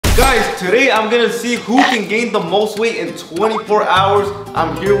Guys, today I'm gonna see who can gain the most weight in 24 hours.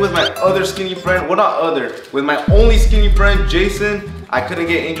 I'm here with my other skinny friend. Well, not other, with my only skinny friend, Jason. I couldn't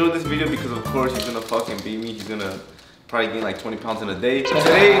get Angel in this video because of course he's gonna fucking beat me. He's gonna probably gain like 20 pounds in a day. So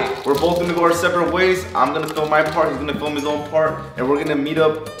today, we're both gonna go our separate ways. I'm gonna film my part, he's gonna film his own part, and we're gonna meet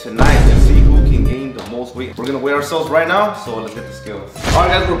up tonight to see who can gain the most weight. We're gonna weigh ourselves right now, so let's get the scales. All right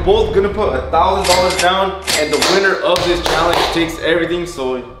guys, we're both gonna put $1,000 down, and the winner of this challenge takes everything,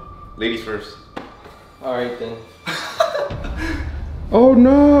 so ladies first. All right then. Oh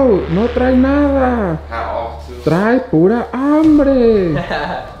no, no trae nada. Hat off too. Trae pura hambre.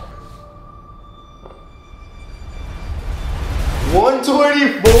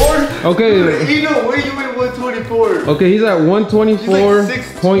 124? Okay. Ain't no way you went 124. Okay, he's at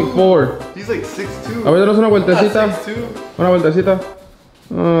 124.4. He's like 6'2". A ver, danos una vueltecita. 6'2". Una vueltecita.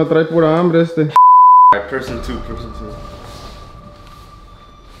 Ah, trae pura hambre este. Alright, person two.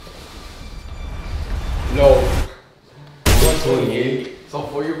 No. 128.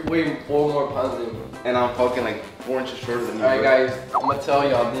 So you're weighing 4 more pounds than me. And I'm fucking like 4 inches shorter than you. Alright guys, I'm gonna tell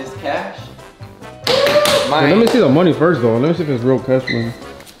y'all this cash. Wait, let me see the money first though. Let me see if it's real cash money.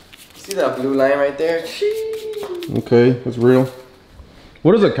 See that blue line right there? Okay, it's real.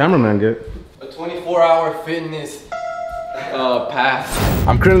 What does a cameraman get? A 24-hour fitness pass.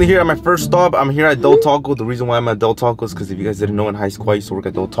 I'm currently here at my first stop. I'm here at Del Taco. The reason why I'm at Del Taco is because if you guys didn't know, in high school I used to work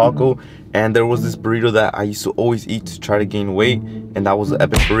at Del Taco, and there was this burrito that I used to always eat to try to gain weight, and that was an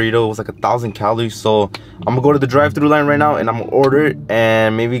epic burrito. It was like 1,000 calories. So I'm gonna go to the drive-through line right now and I'm gonna order it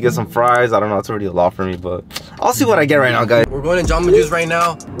and maybe get some fries. I don't know, it's already a lot for me, but I'll see what I get right now, guys. We're going to Jamba Juice right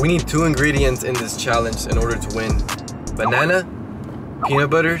now. We need 2 ingredients in this challenge in order to win: banana,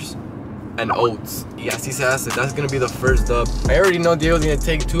 peanut butters, and oats. Yeah, see, that's gonna be the first dub. I already know Diego's gonna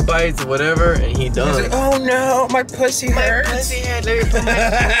take 2 bites or whatever, and he does. Like, oh no, my pussy hurts. My pussy head, let me put my...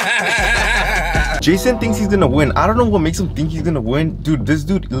 Jason thinks he's gonna win. I don't know what makes him think he's gonna win. Dude, this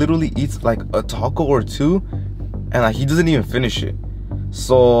dude literally eats like a taco or 2, and like he doesn't even finish it.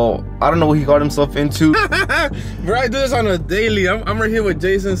 So I don't know what he got himself into. Bro, I do this on a daily. I'm right here with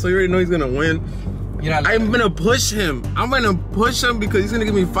Jason, so you already know he's gonna win. I'm gonna push him. I'm gonna push him because he's gonna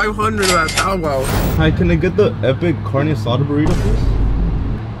give me 500 at Taobao. Hi, can I get the epic carne asada burrito, please?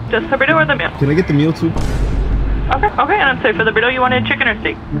 Just the burrito or the meal? Can I get the meal too? Okay, and I'm sorry, for the burrito, you wanted chicken or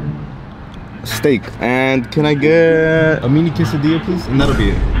steak? Steak. And can I get a mini quesadilla, please? And that'll be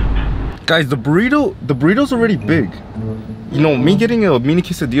it. Guys, the burrito's already big. You know, me getting a mini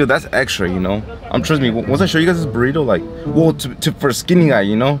quesadilla, that's extra, you know? Trust me, once I show you guys this burrito, like, well, for a skinny guy,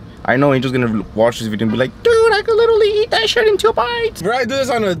 you know? I know Angel's gonna watch this video and be like, dude, I could literally eat that shit in 2 bites. Bro, I do this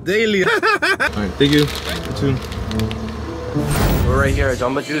on a daily. Alright, thank you. We're right here at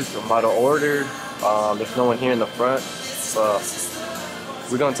Jamba Juice. I'm about to order. There's no one here in the front.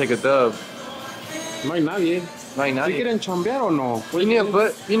 We're gonna take a dub. No hay nadie. No hay nadie. ¿Quieren chambear o no? Peanut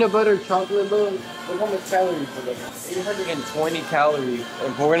butter chocolate, look how much calories for that. 820 calories.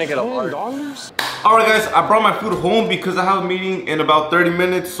 And we're gonna get a large. $10? Alright guys, I brought my food home because I have a meeting in about 30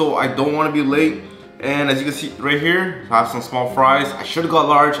 minutes, so I don't want to be late. And as you can see right here, I have some small fries. I should have got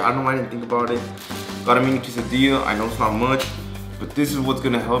large. I don't know why I didn't think about it. Got a mini quesadilla. I know it's not much, but this is what's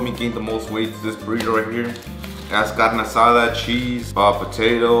gonna help me gain the most weight. This burrito right here. It has carne asada, cheese,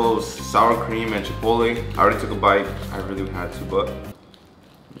 potatoes, sour cream, and chipotle. I already took a bite. I really had to, but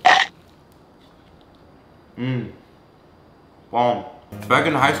bomb. Back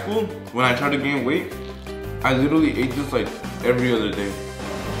in high school, when I tried to gain weight, I literally ate this like every other day.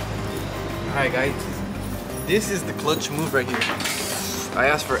 Alright guys, this is the clutch move right here. I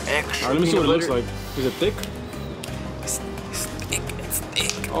asked for extra. Let me see what it looks like. Is it thick? It's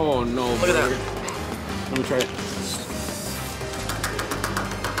thick. Oh no. Look at that. Let me try it.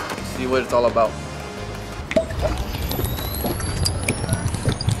 See what it's all about.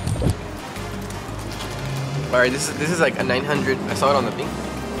 Alright, this is like a 900. I saw it on the thing.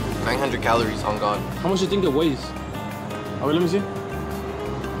 900 calories on God. How much do you think it weighs? A ver, let me see.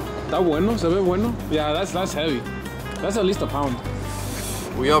 Está bueno, se ve bueno. Yeah, that's heavy. That's at least a pound.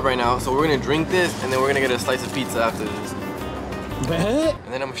 We up right now, so we're gonna drink this and then we're gonna get a slice of pizza after this. Bet.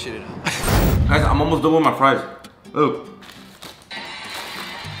 And then I'm gonna shit it out. Guys, I'm almost done with my fries. Look.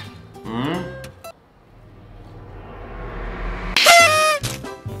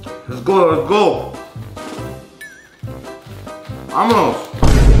 Let's go. Almost.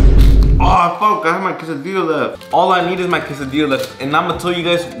 Oh, fuck, I have my quesadilla left. All I need is my quesadilla left. And I'm gonna tell you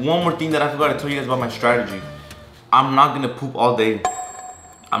guys one more thing that I forgot to tell you guys about my strategy. I'm not gonna poop all day.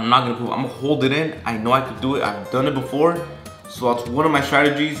 I'm not gonna poop. I'm gonna hold it in. I know I could do it. I've done it before. So that's one of my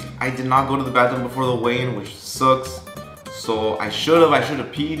strategies. I did not go to the bathroom before the weigh-in, which sucks. So I should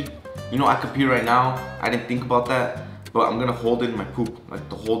have peed. You know, I could pee right now. I didn't think about that, but I'm gonna hold in my poop like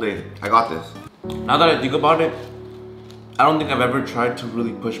the whole day. I got this. Now that I think about it, I don't think I've ever tried to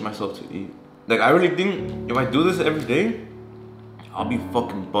really push myself to eat. Like, I really think if I do this every day, I'll be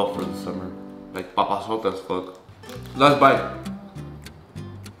fucking buff for the summer. Like, papasota as fuck. Let's bite.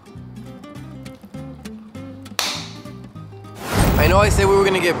 I know I said we were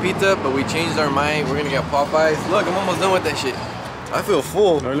gonna get pizza, but we changed our mind. We're gonna get Popeyes. Look, I'm almost done with that shit. I feel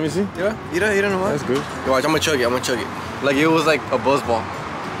full. All right, let me see. Yeah, you don't know what? That's good. Yo, watch, I'm gonna chug it. Like it was like a buzz ball.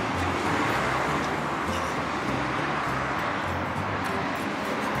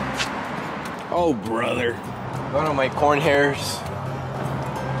 Oh, brother. One of my corn hairs.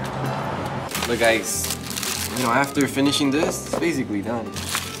 Look, guys. You know, after finishing this, it's basically done.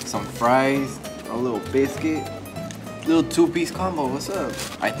 Some fries, a little biscuit, little two-piece combo. What's up?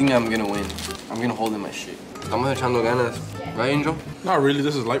 I think I'm gonna win. I'm gonna hold in my shit. Estamos echando ganas. Right, Angel? Not really,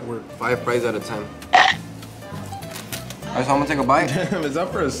 this is light work. 5 fries out of 10. Alright, so I'm gonna take a bite. Damn, is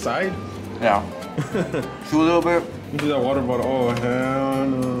that for a side? Yeah. Chew a little bit. You do that water bottle. Oh, hell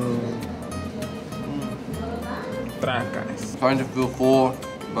no. Tracas. Starting to feel full,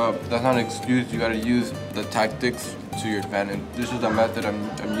 but that's not an excuse. You gotta use the tactics to your advantage. This is the method I'm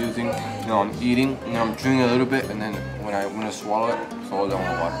using. You know, I'm eating, and I'm chewing a little bit, and then when I swallow it, swallow down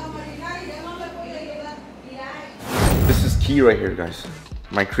the water. This is key right here, guys.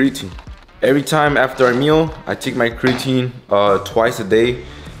 My creatine. Every time after a meal, I take my creatine twice a day.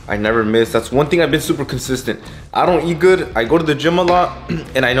 I never miss. That's one thing I've been super consistent. I don't eat good. I go to the gym a lot,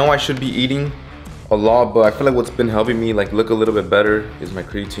 and I know I should be eating a lot, but I feel like what's been helping me like look a little bit better is my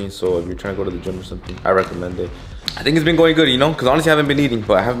creatine. So if you're trying to go to the gym or something, I recommend it. I think it's been going good, you know, because honestly I haven't been eating,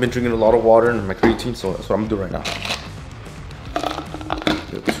 but I have been drinking a lot of water and my creatine, so that's what I'm doing right now.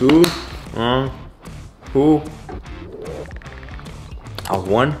 2, 2. I was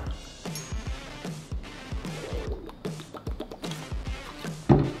 1.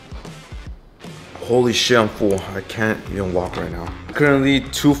 Holy shit, I'm full. I can't even walk right now. Currently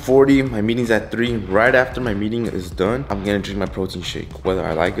 2:40, my meeting's at 3. Right after my meeting is done, I'm gonna drink my protein shake. Whether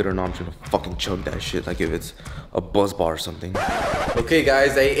I like it or not, I'm trying to fucking chug that shit like if it's a buzz bar or something. Okay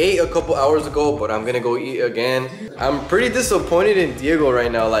guys, I ate a couple hours ago, but I'm gonna go eat again. I'm pretty disappointed in Diego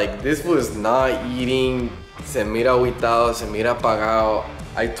right now. Like, this was not eating. Se mira aguitado, se mira apagado.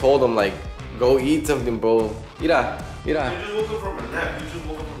 I told him, like, go eat something, bro. Mira. You just woke up from a nap.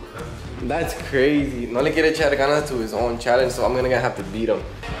 That's crazy. No le quiere echar ganas to his own challenge, so I'm gonna have to beat him.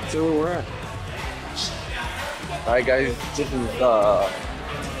 See where we're at. Alright guys, this is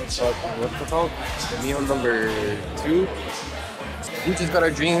what's it called? Meal number 2. We just got our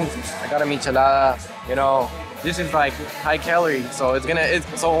drinks. I got a michelada. You know, this is like high calorie, so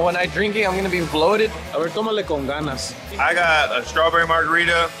so when I drink it, I'm gonna be bloated. A ver, tómale con ganas. I got a strawberry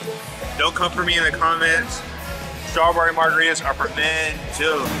margarita. Don't come for me in the comments. Strawberry margaritas are for men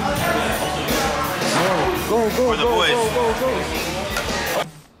too. Go, For the boys. go.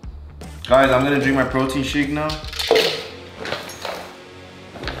 Guys, I'm gonna drink my protein shake now.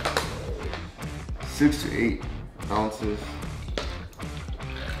 6 to 8 ounces.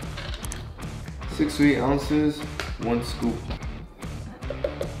 6 to 8 ounces, 1 scoop.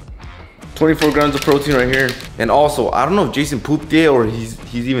 24 grams of protein right here. And also, I don't know if Jason pooped yet or he's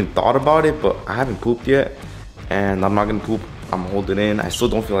even thought about it, but I haven't pooped yet. And I'm not gonna poop. I'm holding it in. I still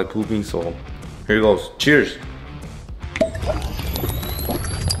don't feel like pooping, so here it goes. Cheers.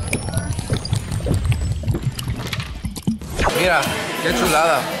 Mira, qué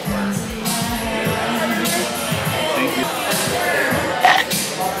chulada. Thank you.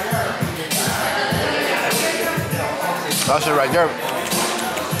 That's it right there.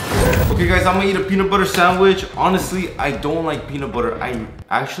 Okay guys, I'm gonna eat a peanut butter sandwich. Honestly, I don't like peanut butter. I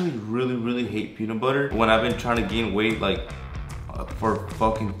actually really hate peanut butter. When I've been trying to gain weight like for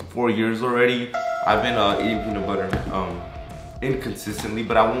fucking 4 years already, I've been eating peanut butter inconsistently,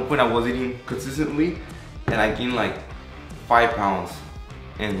 but at one point I was eating consistently and I gained like 5 pounds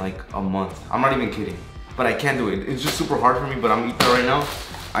in like a month. I'm not even kidding, but I can't do it. It's just super hard for me, but I'm eating that right now.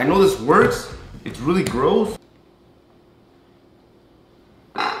 I know this works. It's really gross.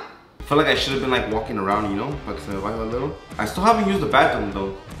 I feel like I should have been like walking around, you know, like a little. I still haven't used the bathroom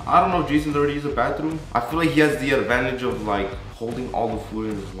though. I don't know if Jason's already used the bathroom. I feel like he has the advantage of like holding all the food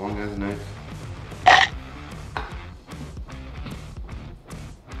in his long ass neck.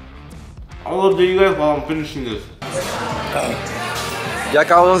 I'll update you guys while I'm finishing this. Ya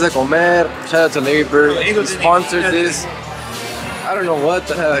acabamos de comer. Shout out to Larry Bird. He sponsored this. I don't know what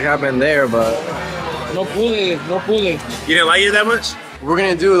the heck happened there, but No pude. You didn't like it that much? we're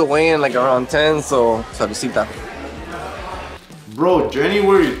gonna do the weigh-in like around 10, so saludcita. Bro,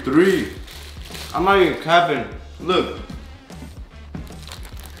 January 3. I'm not even capping. Look.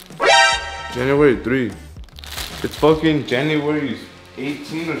 January 3. It's fucking January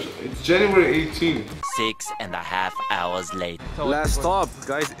 18 or so. It's January 18. 6.5 hours later. Last stop,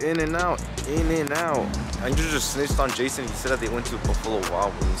 guys. In and out. In and out. I just snitched on Jason. He said that they went to Buffalo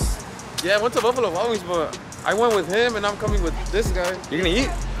Wild Wings. Yeah, I went to Buffalo Wild Wings, but I went with him and I'm coming with this guy. You're gonna eat?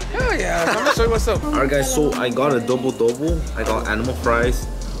 Hell yeah, I'm gonna show you what's up. Alright guys, so I got a double. I got animal fries.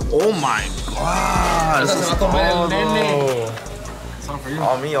 Oh my god! This is on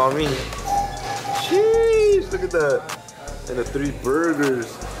me. Jeez, look at that. And the 3 burgers.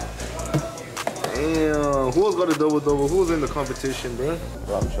 Damn. Who else got a double? Who was in the competition, bro?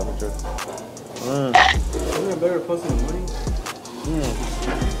 I'm sure. Better post some money.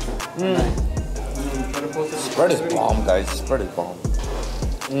 Spread is bomb, guys. Spread is bomb.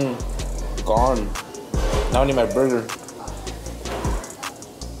 Gone. Now I need my burger.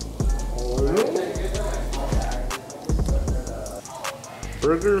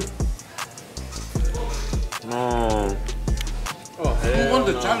 Burger? No. Oh, who won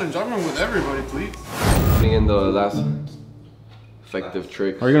the challenge? I remember with everybody, please. Putting in the last effective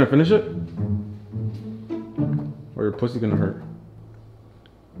trick. Are you gonna finish it? Or your pussy gonna hurt?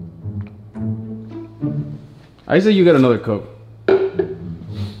 I say you get another cup.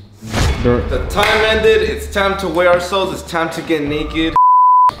 The time ended. It's time to weigh ourselves. It's time to get naked.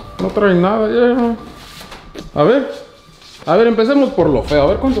 No traes nada, ya. A ver, empecemos por lo feo. A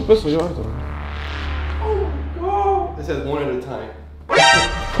ver cuánto peso yo. This says 1 at a time.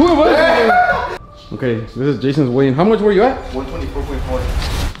 Okay, this is Jason's weighing. How much were you at? 124.4.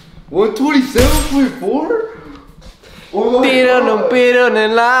 127.4? Tiran un piro en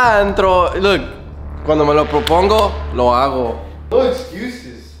el antro. Look, cuando me lo propongo, lo hago. No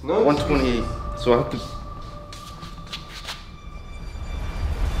excuses. No 128. So I have to.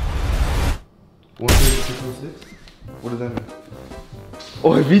 132.6? What does that mean?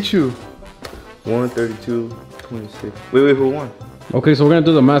 Oh, I beat you. 132.26. Wait, who won? Okay, so we're gonna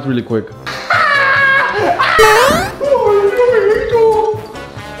do the math really quick.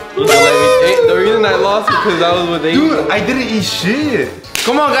 The reason I lost is because I was with 8. Dude, I didn't eat shit.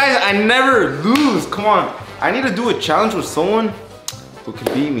 Come on, guys. I never lose. Come on. I need to do a challenge with someone who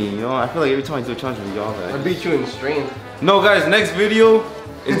can beat me, you know? I feel like every time I do a challenge with y'all, I guys. beat you in strength. No, guys. Next video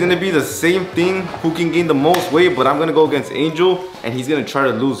is going to be the same thing. Who can gain the most weight, but I'm going to go against Angel, and he's going to try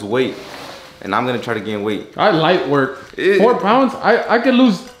to lose weight. And I'm going to try to gain weight. I light work. 4 pounds? I could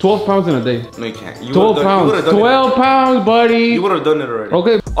lose 12 pounds in a day. No, you can't. 12 pounds. 12 pounds, buddy. You would have done it already.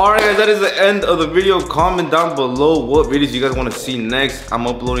 Okay. Alright guys, that is the end of the video. Comment down below what videos you guys want to see next. I'm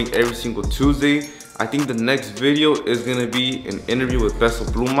uploading every single Tuesday. I think the next video is going to be an interview with Peso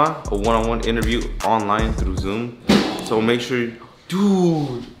Pluma. A one-on-one interview online through Zoom. So make sure you...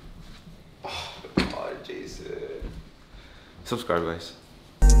 Dude. Oh my God, Jason. Subscribe guys.